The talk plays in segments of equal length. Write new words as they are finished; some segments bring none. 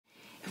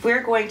If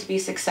we're going to be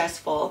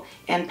successful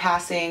in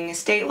passing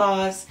state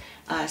laws,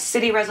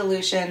 city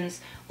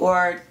resolutions,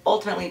 or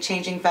ultimately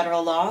changing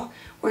federal law,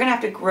 we're going to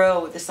have to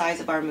grow the size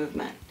of our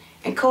movement.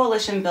 And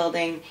coalition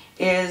building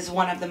is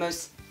one of the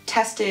most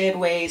tested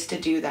ways to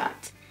do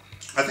that.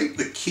 I think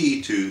the key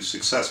to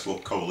successful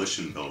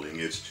coalition building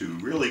is to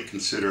really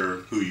consider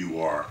who you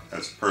are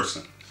as a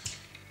person.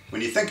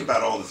 When you think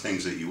about all the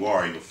things that you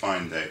are, you'll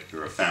find that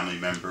you're a family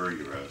member,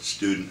 you're a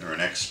student or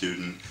an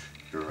ex-student,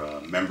 you're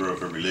a member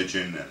of a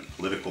religion and a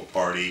political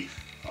party,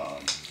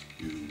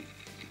 you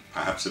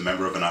perhaps a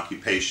member of an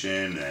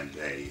occupation, and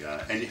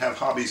you have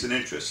hobbies and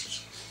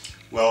interests.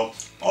 Well,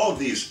 all of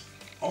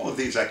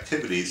these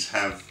activities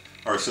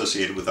are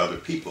associated with other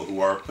people who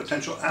are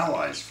potential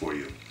allies for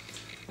you.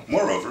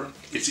 Moreover,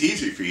 it's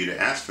easy for you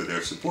to ask for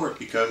their support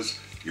because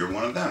you're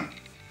one of them.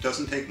 It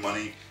doesn't take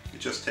money, it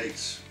just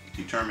takes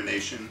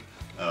determination,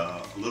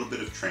 a little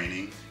bit of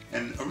training,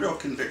 and a real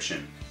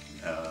conviction.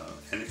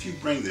 And if you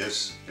bring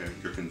this,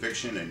 your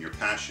conviction and your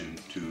passion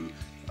to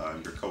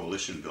your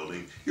coalition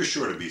building, you're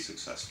sure to be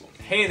successful.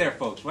 Hey there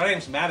folks, my name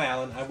is Matt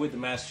Allen. I'm with the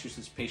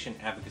Massachusetts Patient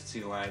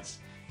Advocacy Alliance,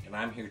 and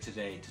I'm here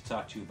today to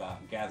talk to you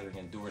about gathering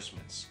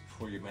endorsements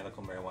for your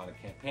medical marijuana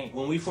campaign.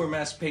 When we formed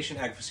Mass Patient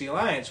Advocacy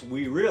Alliance,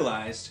 we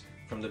realized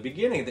from the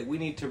beginning that we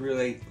need to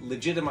really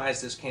legitimize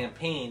this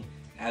campaign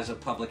as a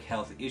public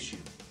health issue.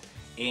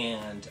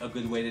 And a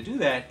good way to do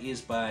that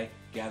is by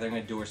gathering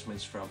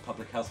endorsements from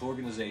public health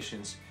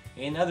organizations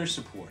and other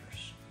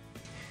supporters.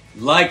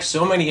 Like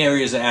so many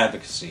areas of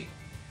advocacy,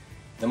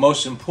 the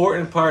most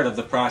important part of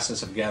the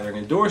process of gathering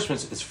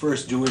endorsements is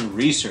first doing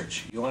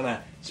research. You want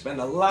to spend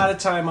a lot of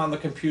time on the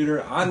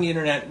computer, on the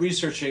internet,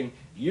 researching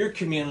your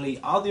community,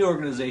 all the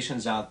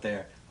organizations out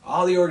there,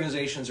 all the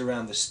organizations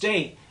around the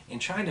state, and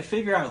trying to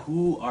figure out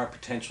who are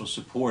potential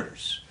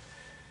supporters.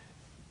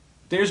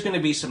 There's going to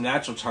be some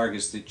natural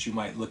targets that you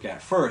might look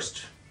at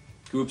first.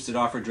 Groups that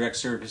offer direct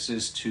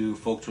services to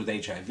folks with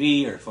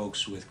HIV, or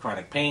folks with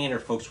chronic pain, or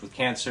folks with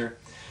cancer.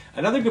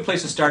 Another good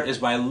place to start is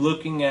by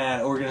looking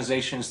at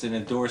organizations that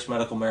endorse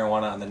medical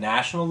marijuana on the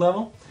national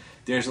level.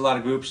 There's a lot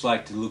of groups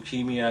like the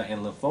Leukemia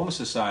and Lymphoma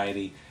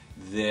Society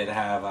that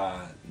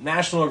have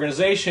national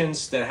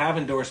organizations that have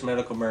endorsed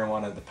medical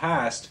marijuana in the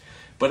past,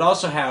 but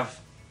also have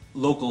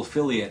local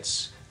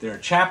affiliates that are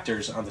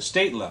chapters on the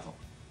state level.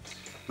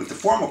 With the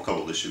formal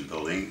coalition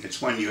building,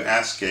 it's when you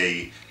ask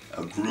a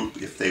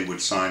group if they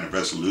would sign a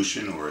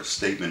resolution or a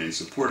statement in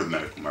support of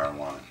medical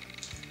marijuana.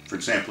 For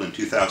example, in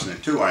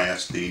 2002, I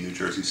asked the New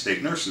Jersey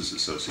State Nurses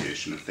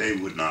Association if they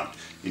would not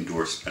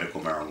endorse medical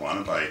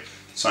marijuana by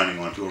signing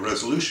on to a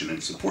resolution in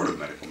support of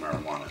medical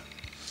marijuana.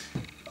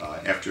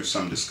 After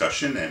some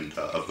discussion and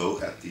a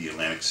vote at the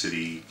Atlantic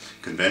City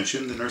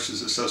Convention, the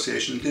Nurses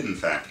Association did in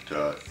fact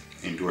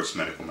endorse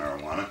medical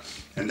marijuana.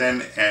 And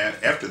then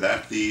after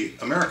that, the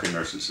American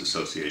Nurses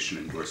Association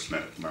endorsed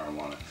medical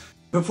marijuana.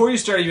 Before you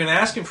start even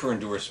asking for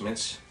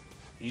endorsements,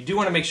 you do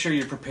want to make sure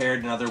you're prepared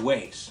in other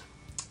ways.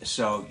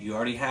 So you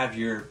already have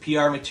your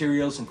PR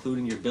materials,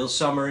 including your bill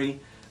summary,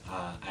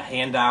 a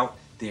handout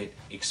that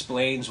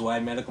explains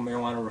why medical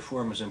marijuana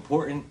reform is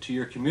important to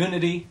your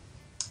community.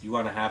 You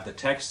want to have the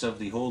text of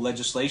the whole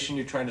legislation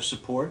you're trying to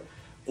support.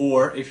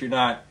 Or if you're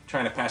not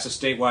trying to pass a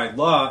statewide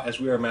law, as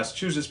we are in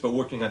Massachusetts, but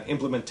working on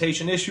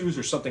implementation issues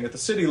or something at the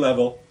city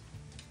level,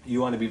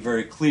 you want to be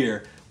very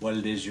clear what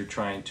it is you're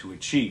trying to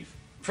achieve.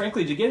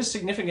 Frankly, to get a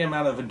significant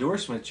amount of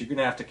endorsements, you're going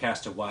to have to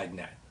cast a wide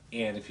net.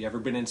 And if you've ever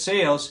been in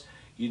sales,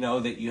 you know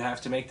that you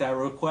have to make that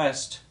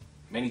request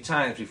many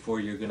times before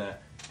you're going to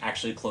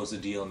actually close the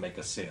deal and make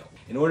a sale.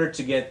 In order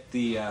to get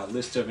the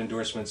list of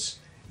endorsements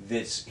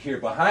that's here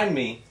behind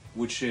me,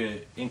 which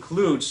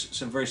includes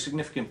some very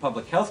significant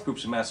public health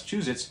groups in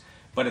Massachusetts,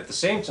 but at the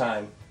same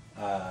time,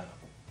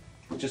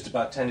 just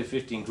about 10 to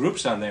 15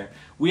 groups on there,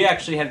 we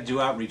actually had to do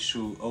outreach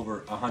to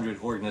over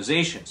 100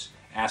 organizations,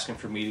 asking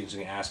for meetings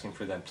and asking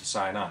for them to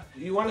sign on.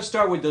 You want to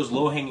start with those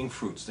low-hanging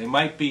fruits. They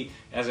might be,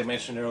 as I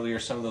mentioned earlier,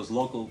 some of those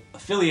local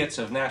affiliates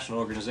of national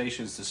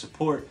organizations to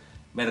support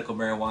medical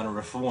marijuana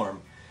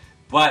reform.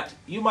 But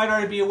you might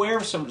already be aware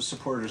of some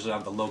supporters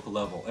on the local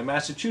level. In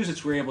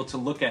Massachusetts, we were able to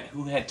look at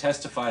who had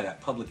testified at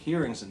public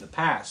hearings in the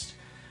past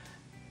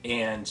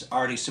and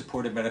already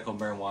supported medical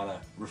marijuana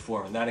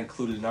reform. And that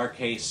included, in our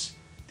case,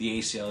 the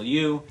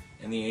ACLU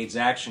and the AIDS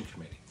Action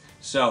Committee.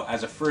 So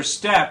as a first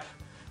step,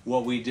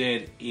 what we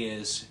did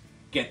is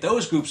get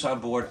those groups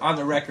on board, on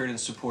the record, in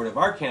support of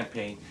our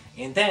campaign.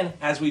 And then,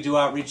 as we do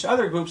outreach to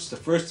other groups, the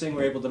first thing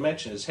we're able to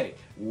mention is, hey,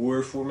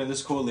 we're forming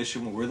this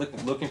coalition, we're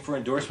looking for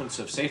endorsements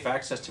of safe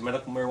access to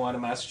medical marijuana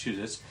in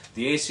Massachusetts.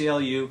 The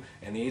ACLU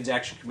and the AIDS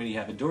Action Committee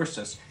have endorsed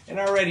us, and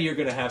already you're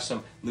going to have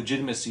some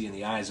legitimacy in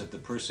the eyes of the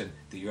person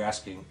that you're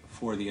asking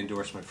for the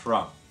endorsement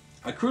from.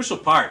 A crucial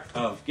part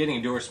of getting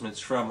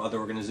endorsements from other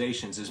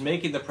organizations is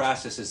making the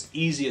process as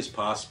easy as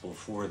possible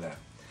for them.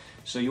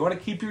 So you want to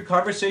keep your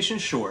conversation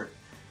short.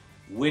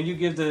 When you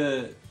give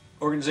the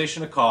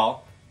organization a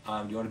call,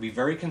 you want to be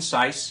very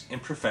concise and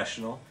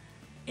professional.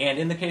 And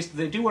in the case that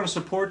they do want to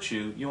support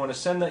you, you want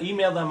to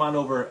email them on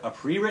over a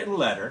pre-written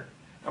letter.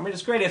 I mean,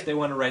 it's great if they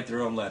want to write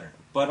their own letter.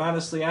 But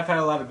honestly, I've had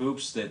a lot of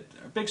groups that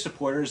are big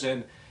supporters,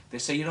 and they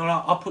say, you know,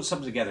 I'll put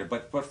something together,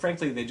 but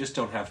frankly, they just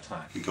don't have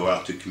time. We go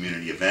out to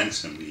community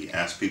events and we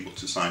ask people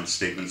to sign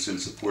statements in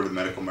support of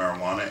medical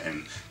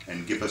marijuana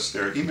and give us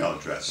their email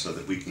address so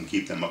that we can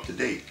keep them up to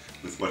date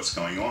with what's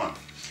going on.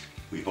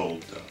 We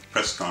hold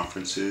press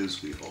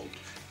conferences, we hold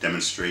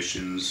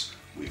demonstrations,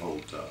 we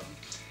hold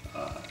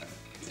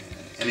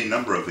any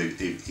number of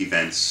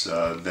events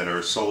that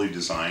are solely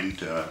designed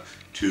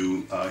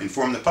to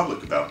inform the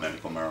public about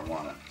medical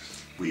marijuana.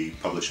 We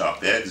publish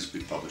op-eds,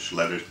 we publish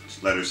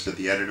letters to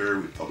the editor,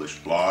 we publish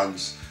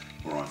blogs,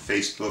 we're on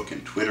Facebook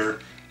and Twitter,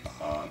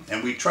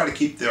 and we try to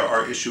keep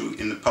our issue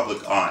in the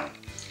public eye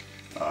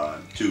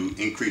to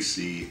increase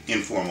the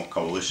informal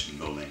coalition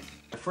building.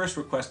 The first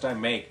request I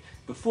make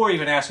before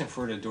even asking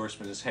for an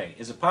endorsement is, hey,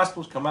 is it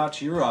possible to come out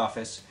to your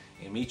office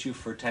and meet you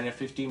for 10 or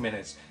 15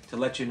 minutes to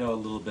let you know a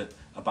little bit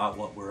about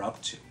what we're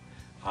up to?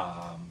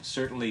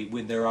 Certainly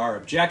when there are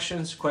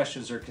objections,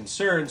 questions, or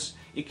concerns,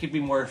 it could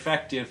be more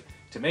effective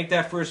to make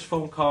that first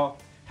phone call,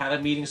 have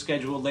a meeting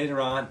scheduled later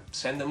on,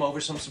 send them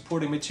over some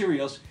supporting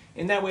materials,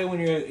 and that way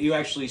when you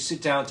actually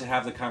sit down to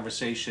have the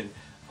conversation,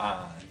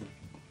 the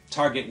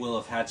target will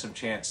have had some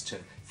chance to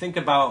think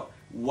about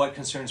what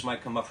concerns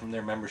might come up from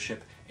their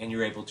membership, and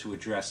you're able to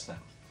address them.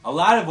 A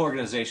lot of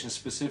organizations,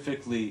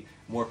 specifically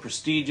more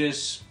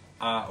prestigious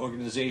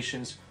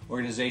organizations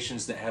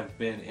that have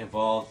been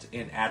involved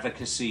in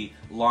advocacy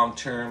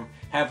long-term,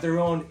 have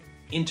their own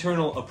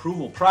internal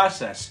approval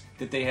process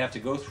that they have to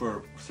go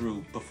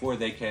through before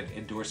they can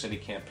endorse any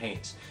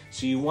campaigns.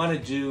 So you want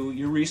to do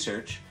your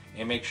research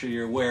and make sure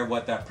you're aware of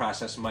what that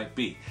process might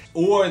be.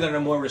 Or that are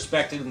more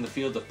respected in the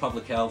field of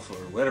public health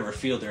or whatever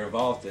field they're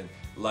involved in,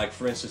 like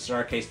for instance in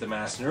our case the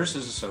Mass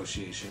Nurses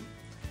Association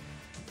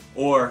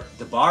or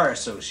the Bar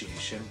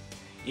Association.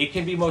 It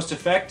can be most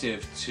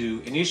effective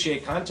to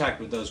initiate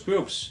contact with those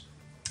groups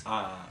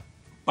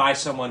by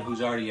someone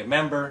who's already a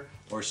member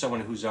or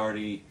someone who's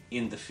already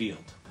in the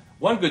field.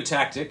 One good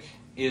tactic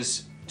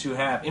is to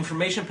have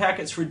information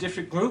packets for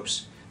different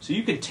groups, so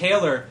you can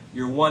tailor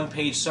your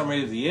one-page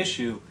summary of the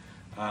issue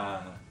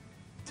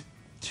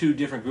to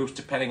different groups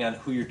depending on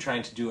who you're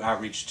trying to do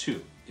outreach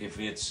to. If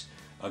it's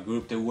a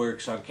group that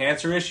works on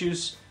cancer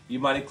issues, you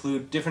might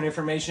include different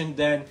information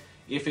than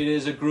if it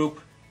is a group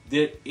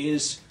that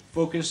is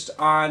focused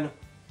on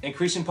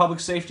increasing public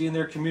safety in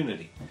their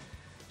community.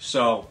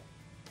 So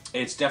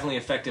it's definitely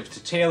effective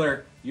to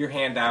tailor your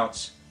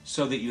handouts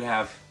so that you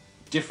have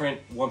different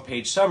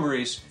one-page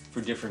summaries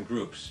for different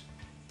groups.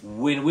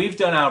 When we've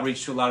done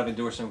outreach to a lot of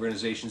endorsing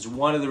organizations,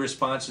 one of the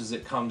responses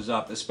that comes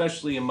up,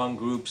 especially among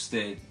groups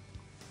that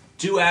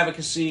do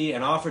advocacy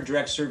and offer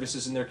direct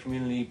services in their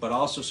community but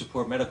also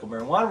support medical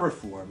marijuana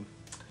reform,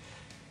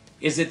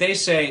 is that they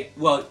say,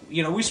 well,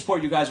 you know, we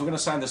support you guys, we're going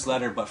to sign this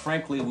letter, but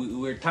frankly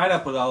we're tied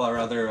up with all our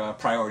other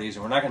priorities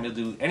and we're not going to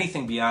do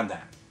anything beyond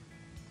that.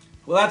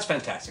 Well, that's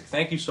fantastic.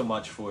 Thank you so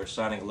much for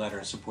signing a letter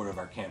in support of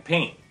our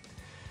campaign.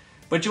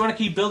 But you want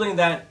to keep building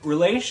that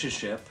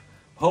relationship,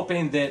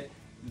 hoping that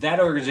that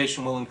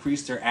organization will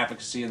increase their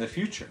advocacy in the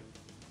future.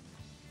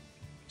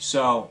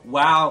 So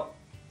while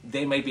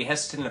they may be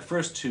hesitant at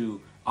first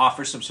to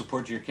offer some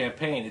support to your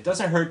campaign, it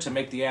doesn't hurt to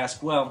make the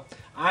ask, well,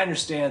 I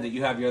understand that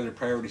you have your other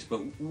priorities,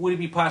 but would it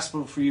be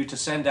possible for you to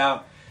send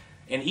out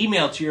an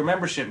email to your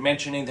membership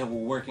mentioning that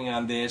we're working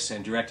on this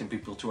and directing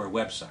people to our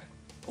website?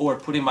 Or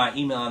putting my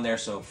email on there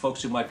so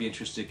folks who might be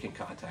interested can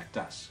contact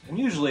us. And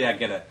usually I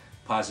get a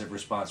positive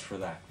response for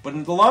that. But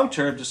in the long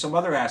term, there's some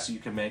other asks you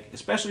can make,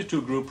 especially to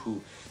a group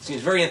who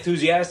seems very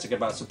enthusiastic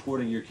about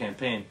supporting your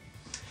campaign.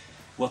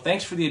 Well,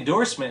 thanks for the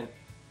endorsement.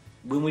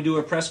 When we do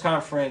a press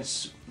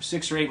conference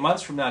 6 or 8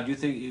 months from now, do you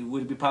think it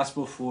would be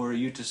possible for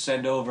you to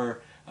send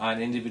over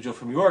an individual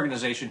from your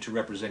organization to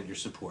represent your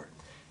support?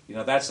 You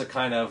know, that's the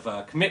kind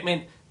of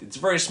commitment that's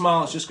very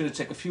small. It's just going to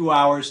take a few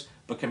hours,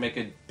 but can make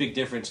a big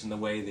difference in the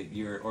way that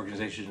your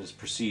organization is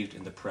perceived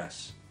in the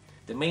press.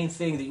 The main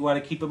thing that you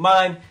want to keep in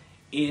mind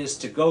is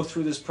to go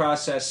through this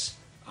process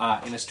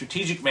in a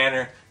strategic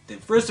manner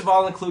that first of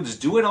all includes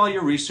doing all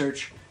your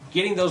research,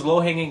 getting those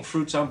low-hanging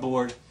fruits on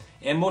board,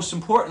 and most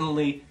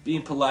importantly,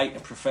 being polite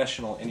and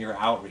professional in your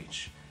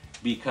outreach.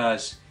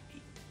 Because,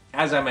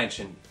 as I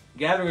mentioned,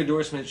 gathering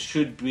endorsements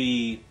should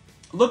be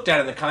looked at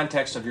in the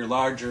context of your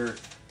larger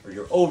or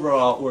your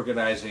overall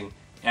organizing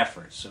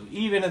efforts. So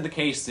even in the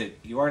case that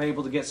you aren't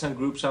able to get some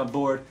groups on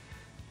board,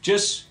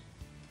 just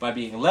by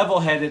being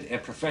level-headed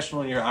and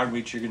professional in your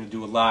outreach, you're going to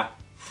do a lot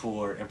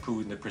for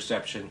improving the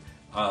perception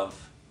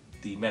of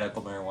the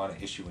medical marijuana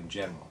issue in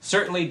general.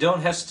 Certainly don't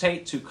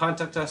hesitate to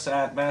contact us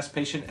at Mass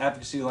Patient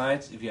Advocacy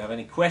Alliance if you have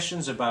any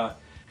questions about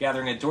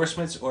gathering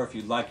endorsements or if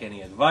you'd like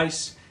any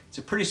advice. It's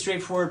a pretty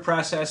straightforward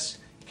process.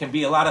 It can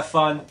be a lot of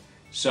fun,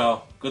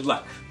 so good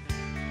luck.